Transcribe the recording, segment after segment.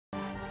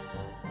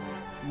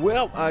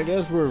Well, I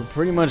guess we're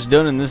pretty much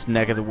done in this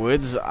neck of the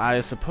woods. I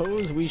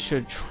suppose we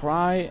should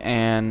try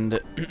and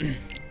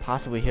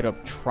possibly hit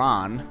up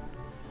Tron.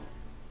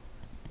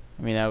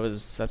 I mean,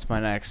 that's my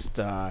next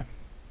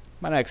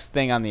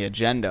thing on the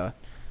agenda.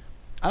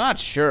 I'm not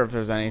sure if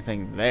there's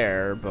anything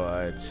there,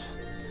 but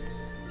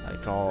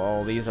like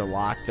all these are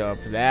locked up.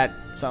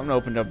 Something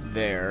opened up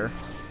there.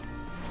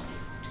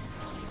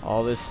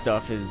 All this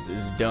stuff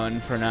is done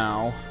for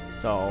now.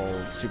 It's all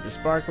super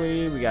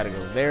sparkly. We gotta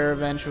go there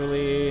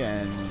eventually,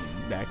 and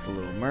back to the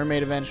Little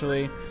Mermaid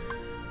eventually.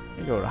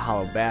 We go to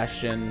Hollow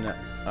Bastion,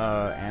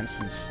 and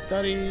some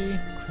study.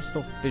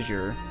 Crystal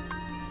Fissure.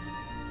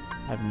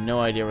 I have no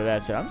idea where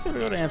that's at. I'm just gonna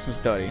go to Ansem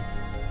Study.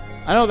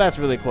 I know that's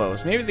really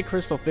close. Maybe the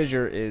Crystal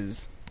Fissure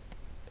is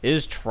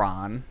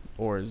Tron,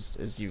 or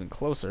is even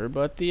closer,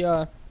 but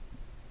the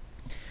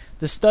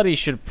study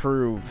should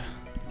prove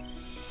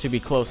to be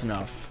close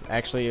enough.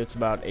 Actually, it's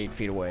about 8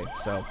 feet away,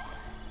 so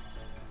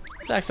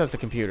let's access the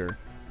computer.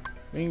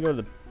 We can go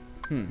to the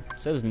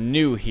it says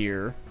new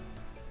here,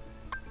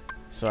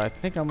 so I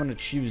think I'm gonna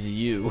choose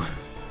you.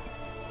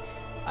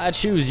 I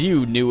choose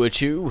you,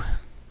 Newachu.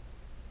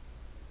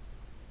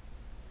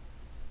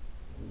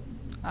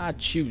 I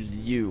choose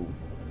you.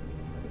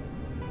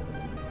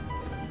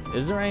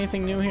 Is there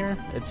anything new here?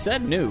 It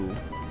said new.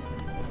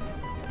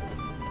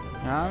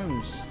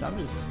 I'm just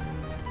that's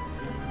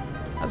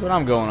what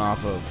I'm going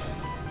off of.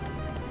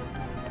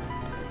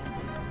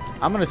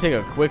 I'm gonna take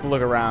a quick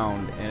look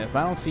around, and if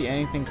I don't see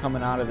anything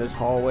coming out of this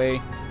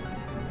hallway,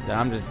 then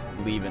I'm just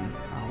leaving.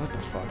 Oh, what the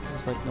fuck?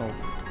 There's like no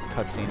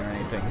cutscene or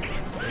anything.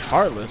 It's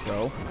heartless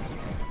though.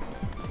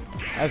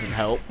 Doesn't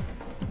help.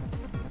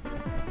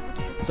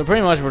 So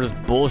pretty much we're just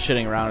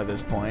bullshitting around at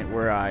this point,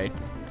 where I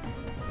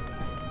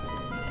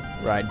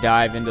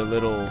dive into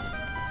little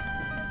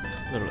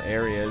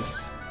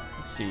areas.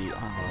 Let's see.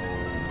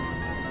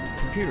 Oh,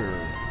 computer.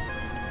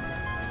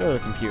 Let's go to the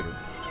computer.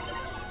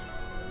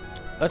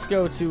 Let's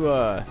go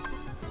to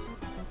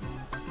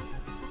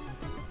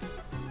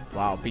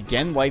wow,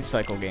 begin life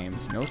cycle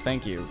games. No,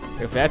 thank you.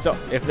 If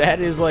that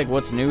is like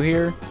what's new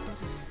here,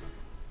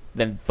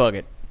 then fuck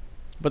it.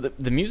 But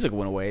the music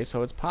went away,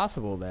 so it's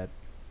possible that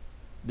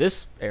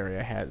this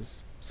area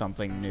has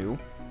something new.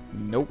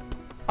 Nope.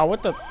 Oh,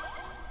 what the?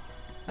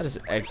 I just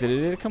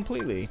exited it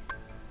completely.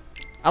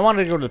 I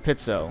wanted to go to the pit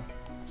cell.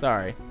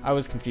 Sorry, I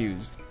was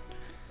confused.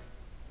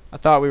 I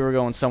thought we were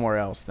going somewhere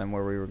else than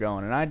where we were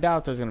going, and I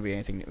doubt there's going to be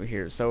anything new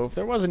here. So if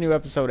there was a new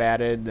episode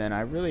added, then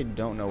I really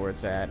don't know where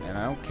it's at, and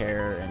I don't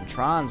care. And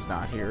Tron's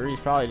not here.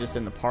 He's probably just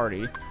in the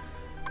party.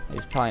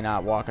 He's probably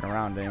not walking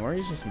around anywhere.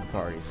 He's just in the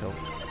party, so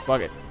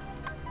fuck it.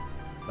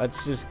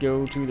 Let's just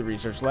go to the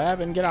research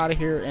lab and get out of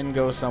here and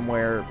go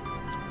somewhere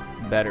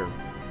better.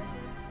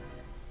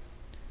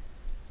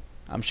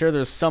 I'm sure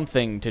there's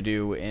something to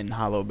do in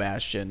Hollow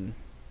Bastion,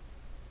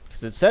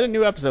 because it said a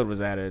new episode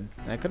was added.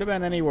 That could have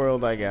been any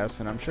world, I guess,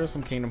 and I'm sure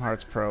some Kingdom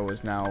Hearts Pro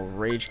is now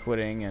rage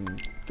quitting,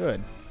 and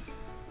good.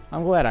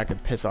 I'm glad I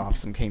could piss off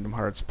some Kingdom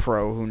Hearts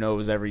Pro who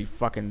knows every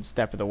fucking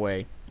step of the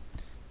way.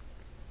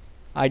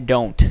 I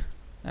don't,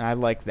 and I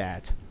like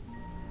that.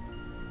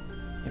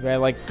 Maybe I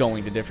like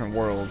going to different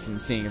worlds and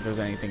seeing if there's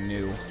anything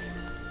new.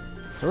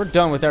 So we're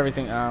done with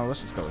everything.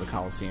 Let's just go to the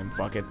Coliseum.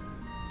 Fuck it.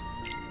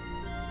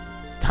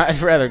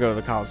 I'd rather go to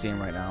the Coliseum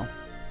right now.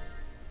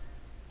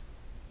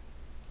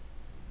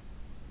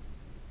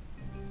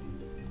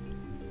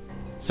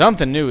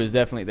 Something new is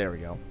definitely... There we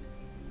go.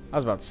 I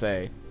was about to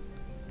say.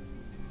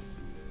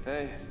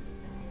 Hey.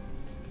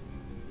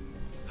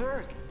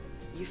 Herc,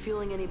 you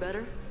feeling any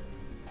better?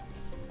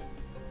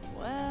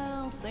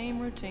 Well, same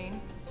routine.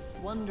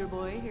 Wonder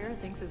Boy here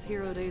thinks his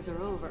hero days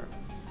are over.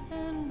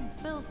 And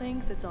Phil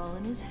thinks it's all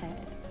in his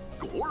head.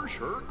 Gosh,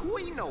 Herc,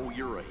 we know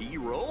you're a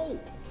hero.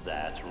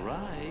 That's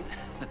right.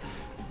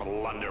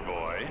 Blunder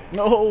Boy.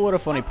 Oh, what a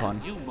funny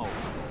pun. You move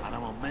on a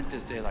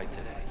momentous day like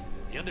today.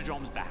 The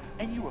Underdrome's back,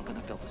 and you are going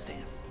to fill the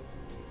stands.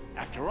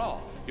 After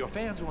all, your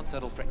fans won't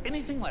settle for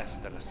anything less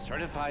than a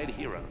certified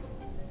hero.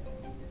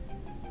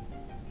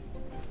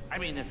 I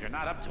mean, if you're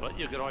not up to it,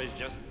 you could always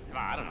just,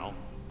 I don't know,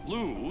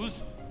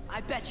 lose.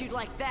 I bet you'd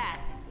like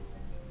that.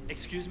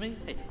 Excuse me?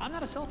 Hey, I'm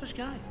not a selfish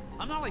guy.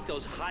 I'm not like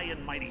those high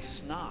and mighty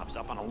snobs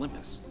up on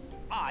Olympus.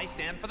 I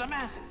stand for the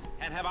masses,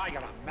 and have I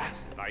got a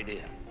massive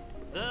idea.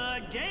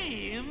 The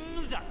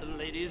games,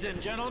 ladies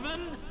and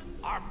gentlemen,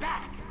 are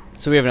back.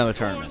 So we have another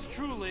tournament. Yours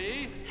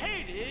truly,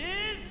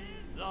 Hades,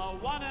 the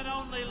one and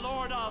only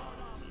Lord of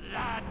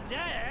the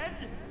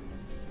Dead,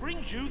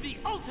 brings you the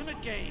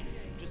Ultimate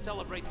Games to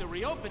celebrate the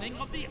reopening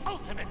of the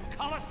Ultimate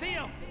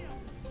Coliseum.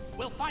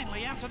 We'll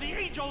finally answer the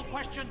age-old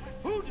question,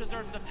 who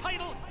deserves the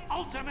title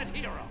Ultimate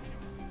Hero?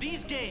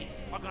 These games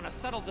are going to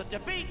settle the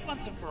debate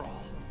once and for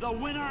all. The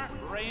winner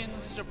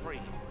reigns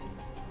supreme.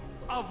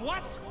 Of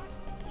what?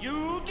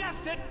 You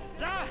guessed it,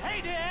 the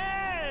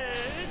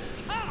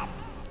Hades Cup!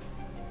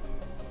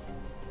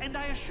 And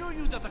I assure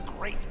you that the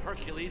great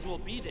Hercules will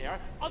be there,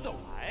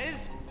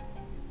 otherwise...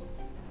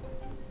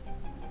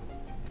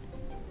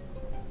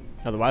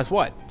 Otherwise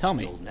what? Tell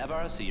me. You'll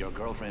never see your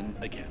girlfriend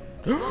again.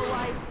 Low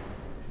life.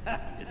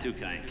 You're too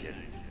kind, kid.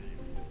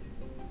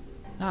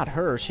 Not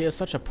her. She has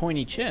such a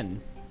pointy chin.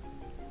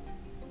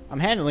 I'm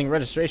handling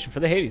registration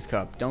for the Hades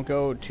Cup. Don't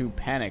go to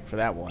panic for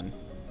that one.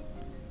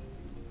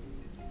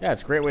 Yeah,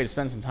 it's a great way to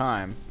spend some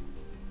time.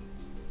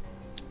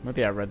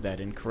 Maybe I read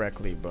that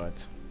incorrectly,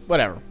 but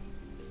whatever.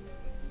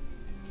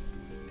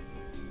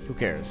 Who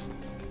cares?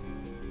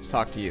 Let's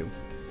talk to you.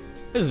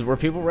 This is where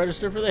people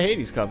register for the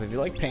Hades Cup. If you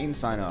like pain,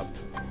 sign up.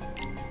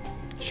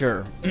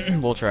 Sure,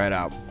 we'll try it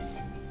out.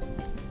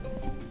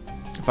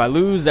 If I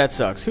lose, that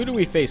sucks. Who do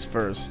we face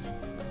first?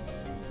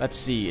 Let's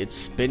see, it's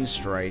Spin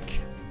Strike.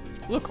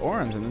 Look,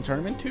 Auron's in the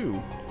tournament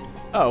too.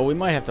 Oh, we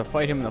might have to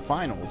fight him in the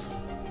finals.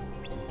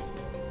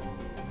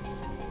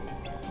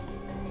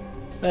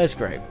 That's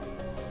great.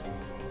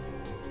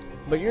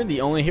 But you're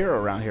the only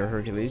hero around here,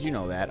 Hercules. You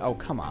know that. Oh,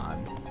 come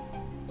on.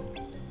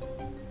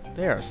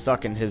 They are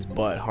sucking his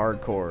butt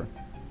hardcore.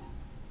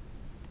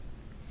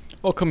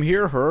 Oh, come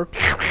here, Herc.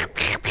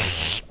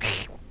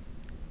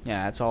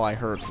 Yeah, that's all I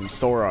heard from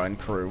Sora and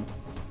crew.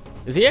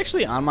 Is he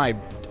actually on my...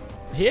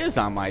 He is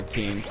on my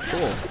team.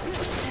 Cool.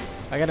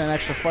 I got an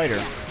extra fighter.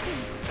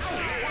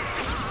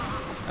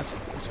 That's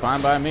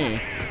fine by me.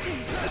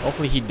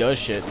 Hopefully he does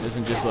shit and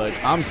isn't just like,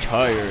 I'm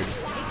tired.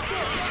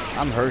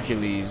 I'm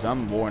Hercules.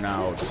 I'm worn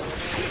out.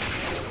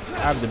 I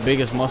have the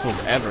biggest muscles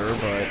ever,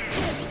 but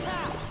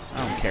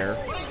I don't care.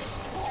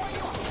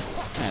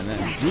 Man, then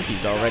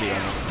Goofy's already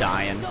almost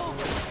dying.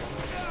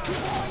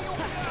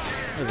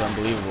 That is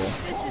unbelievable.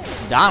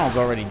 Donald's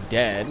already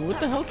dead. What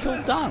the hell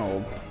killed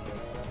Donald?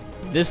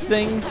 This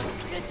thing?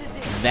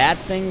 That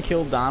thing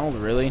killed Donald?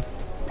 Really?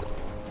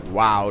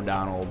 Wow,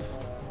 Donald.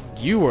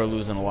 You are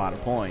losing a lot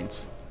of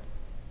points.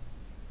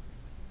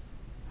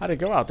 How'd it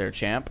go out there,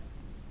 champ?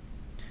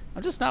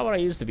 I'm just not what I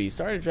used to be.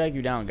 Sorry to drag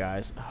you down,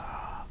 guys.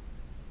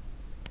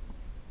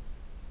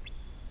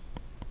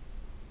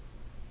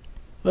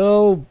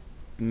 Oh,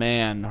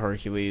 man,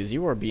 Hercules.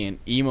 You are being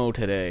emo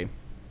today.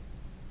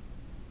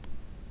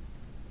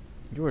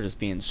 You are just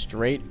being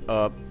straight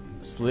up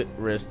slit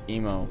wrist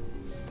emo.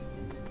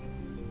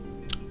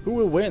 Who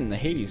will win? The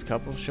Hades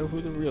Cup will show who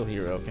the real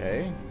hero,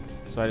 okay?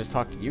 So I just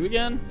talked to you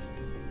again?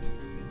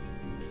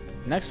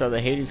 Next are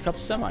the Hades Cup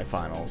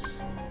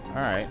semifinals.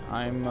 Alright,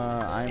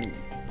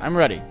 I'm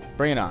ready.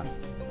 Bring it on.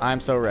 I'm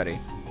so ready.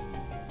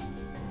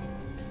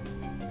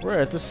 We're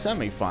at the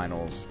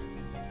semifinals.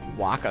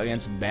 Waka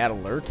against Bad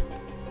Alert.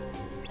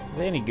 Are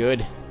they any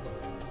good?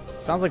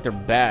 Sounds like they're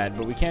bad,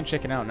 but we can't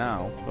check it out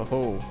now. Oh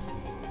ho.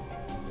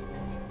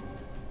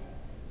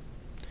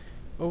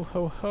 Oh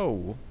ho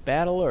ho.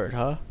 Bad Alert,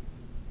 huh?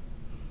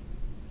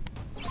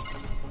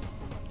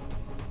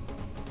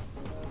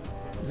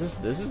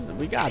 This is,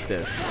 we got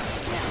this.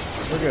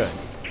 We're good.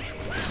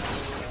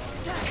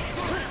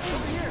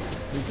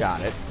 We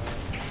got it.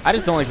 I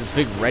just don't like this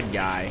big red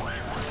guy.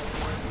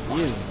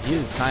 He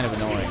is kind of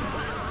annoying.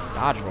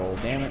 Dodge roll,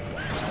 damn it.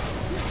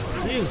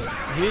 He is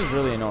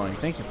really annoying.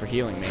 Thank you for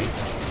healing me.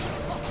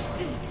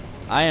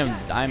 I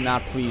am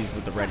not pleased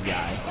with the red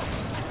guy.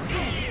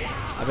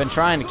 I've been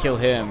trying to kill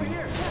him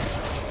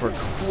for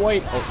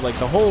quite like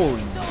the whole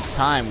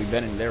time we've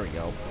been in. There we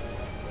go.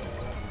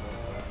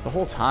 The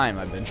whole time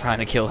I've been trying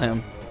to kill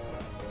him.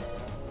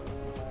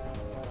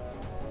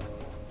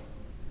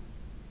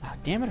 Ah,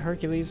 damn it,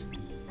 Hercules.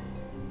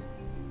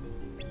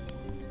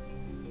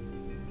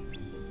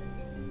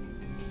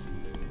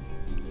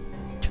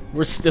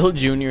 We're still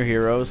junior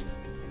heroes.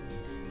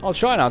 I'll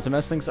try not to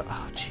mess things up.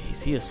 Oh,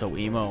 jeez, he is so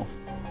emo.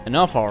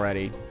 Enough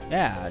already.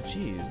 Yeah,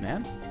 jeez,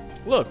 man.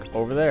 Look,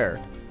 over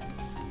there.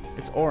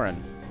 It's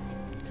Auron.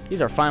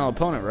 He's our final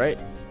opponent, right?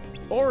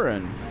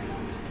 Auron.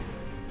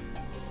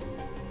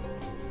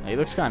 He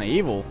looks kind of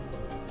evil.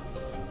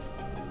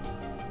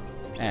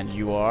 And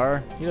you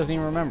are? He doesn't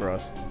even remember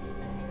us.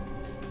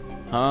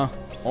 Huh?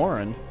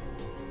 Auron?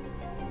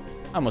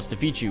 I must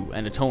defeat you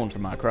and atone for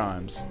my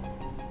crimes.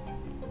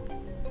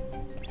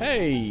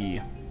 Hey!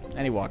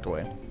 And he walked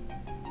away.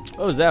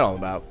 What was that all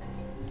about?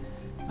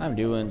 I'm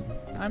doing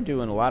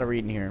a lot of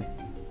reading here.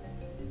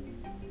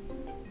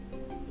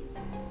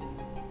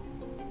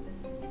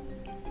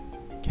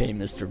 Okay,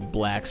 Mr.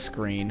 Black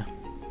Screen.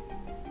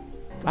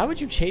 Why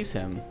would you chase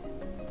him?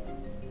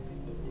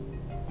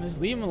 Just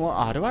leave him alone.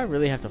 Oh, do I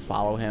really have to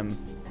follow him?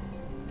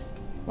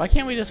 Why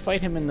can't we just fight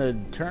him in the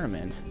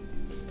tournament?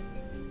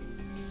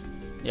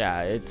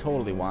 Yeah, it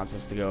totally wants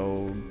us to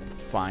go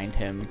find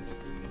him.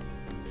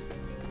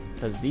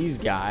 Because these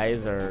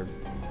guys are...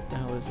 What the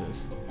hell is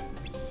this?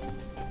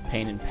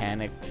 Pain and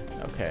Panic.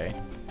 Okay.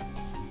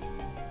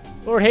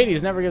 Lord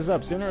Hades never gives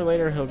up. Sooner or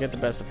later, he'll get the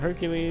best of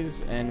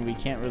Hercules, and we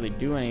can't really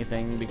do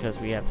anything because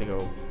we have to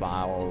go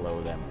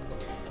follow them.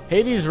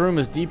 Hades' room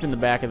is deep in the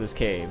back of this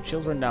cave.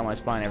 Chills run down my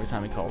spine every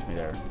time he calls me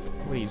there.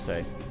 What do you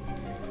say?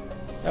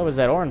 That was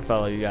that Auron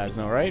fellow you guys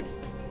know, right?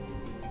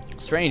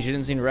 Strange, he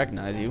didn't seem to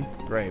recognize you.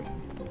 Great.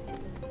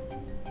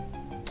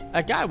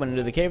 That guy went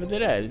into the cave of the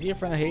dead. Is he a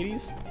friend of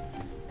Hades?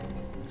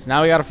 So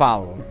now we gotta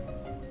follow him.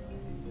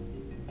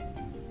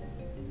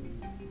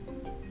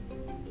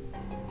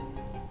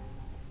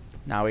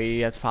 Now we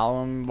have to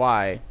follow him.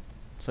 Why?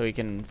 So he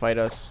can fight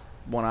us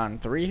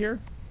 1-on-3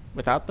 here?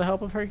 Without the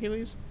help of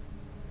Hercules?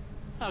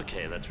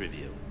 Okay, let's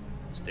review.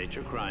 State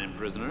your crime,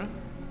 prisoner.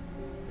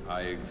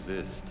 I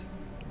exist.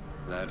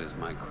 That is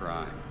my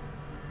crime.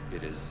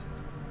 It is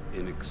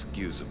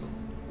inexcusable.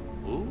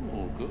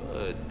 Ooh,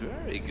 good.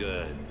 Very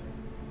good.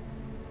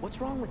 What's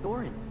wrong with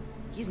Auron?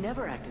 He's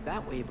never acted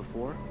that way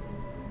before.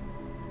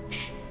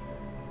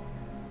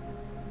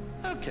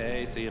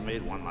 Okay, so you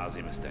made one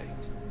lousy mistake.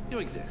 You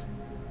exist.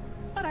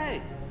 But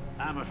hey,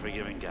 I'm a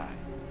forgiving guy.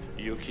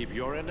 You keep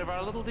your end of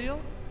our little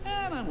deal,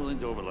 and I'm willing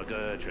to overlook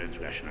a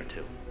transgression or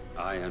two.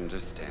 I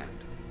understand.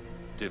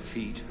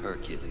 Defeat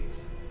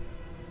Hercules.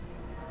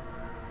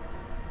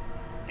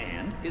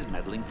 And his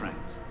meddling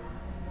friends.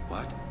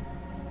 What?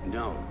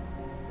 No.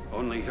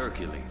 Only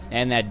Hercules.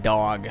 And that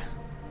dog.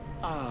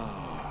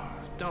 Ah,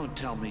 don't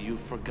tell me you've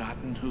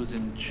forgotten who's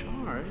in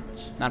charge.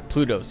 Not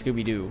Pluto,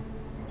 Scooby-Doo.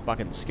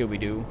 Fucking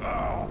Scooby-Doo.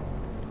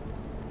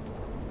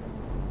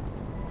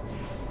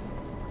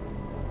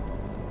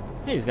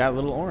 Hey, he's got a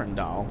little Auron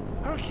doll.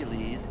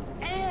 Hercules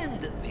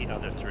and the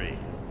other three.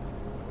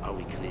 Are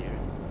we clear?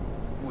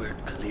 We're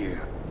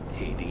clear.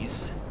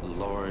 Hades,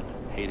 Lord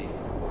Hades.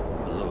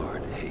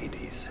 Lord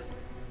Hades.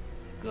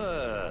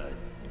 Good.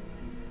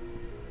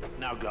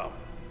 Now go.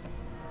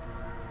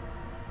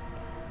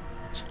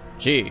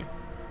 Gee.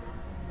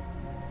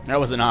 That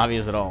wasn't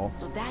obvious at all.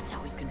 So that's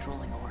how he's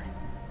controlling Auron.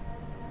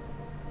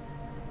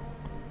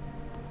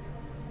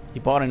 He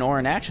bought an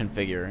Auron action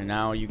figure, and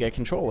now you get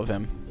control of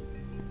him.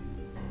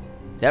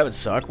 That would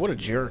suck. What a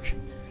jerk.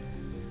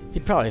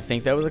 He'd probably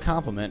think that was a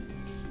compliment.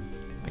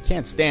 I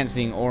can't stand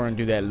seeing Auron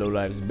do that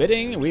lowlife's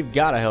bidding. We've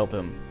got to help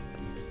him.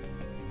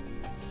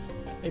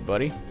 Hey,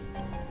 buddy.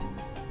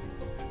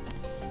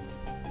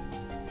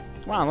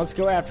 Come on, let's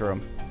go after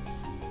him.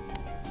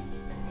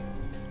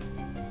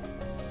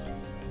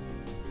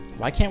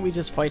 Why can't we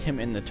just fight him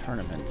in the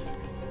tournament?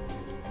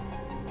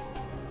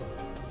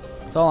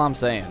 That's all I'm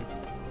saying.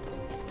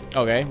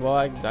 Okay, well,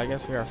 I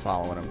guess we are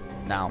following him.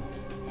 Now,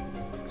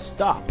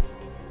 stop.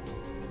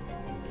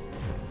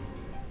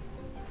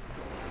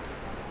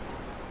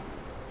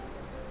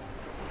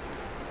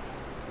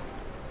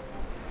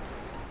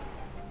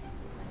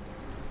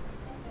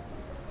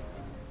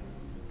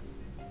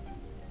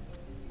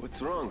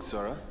 What's wrong,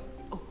 Sora?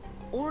 Oh,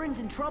 Auron's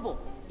in trouble.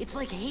 It's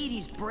like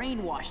Hades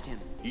brainwashed him.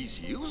 He's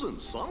using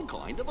some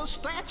kind of a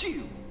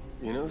statue.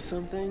 You know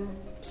something?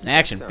 It's an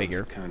action Sounds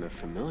figure. kind of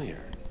familiar.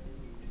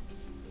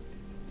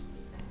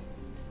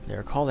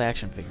 They're called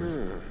action figures.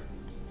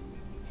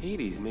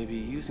 Hades may be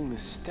using the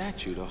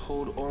statue to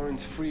hold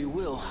Auron's free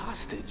will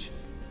hostage.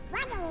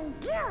 What do we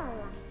do?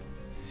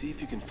 See if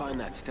you can find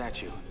that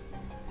statue.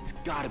 It's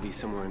gotta be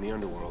somewhere in the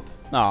underworld.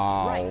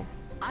 Aww. Right.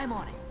 I'm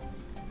on it.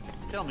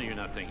 Tell me you're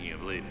not thinking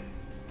of leaving.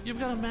 You've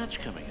got a match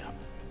coming up.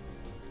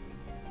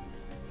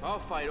 I'll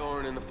fight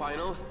Auron in the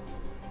final.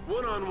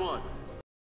 1-on-1.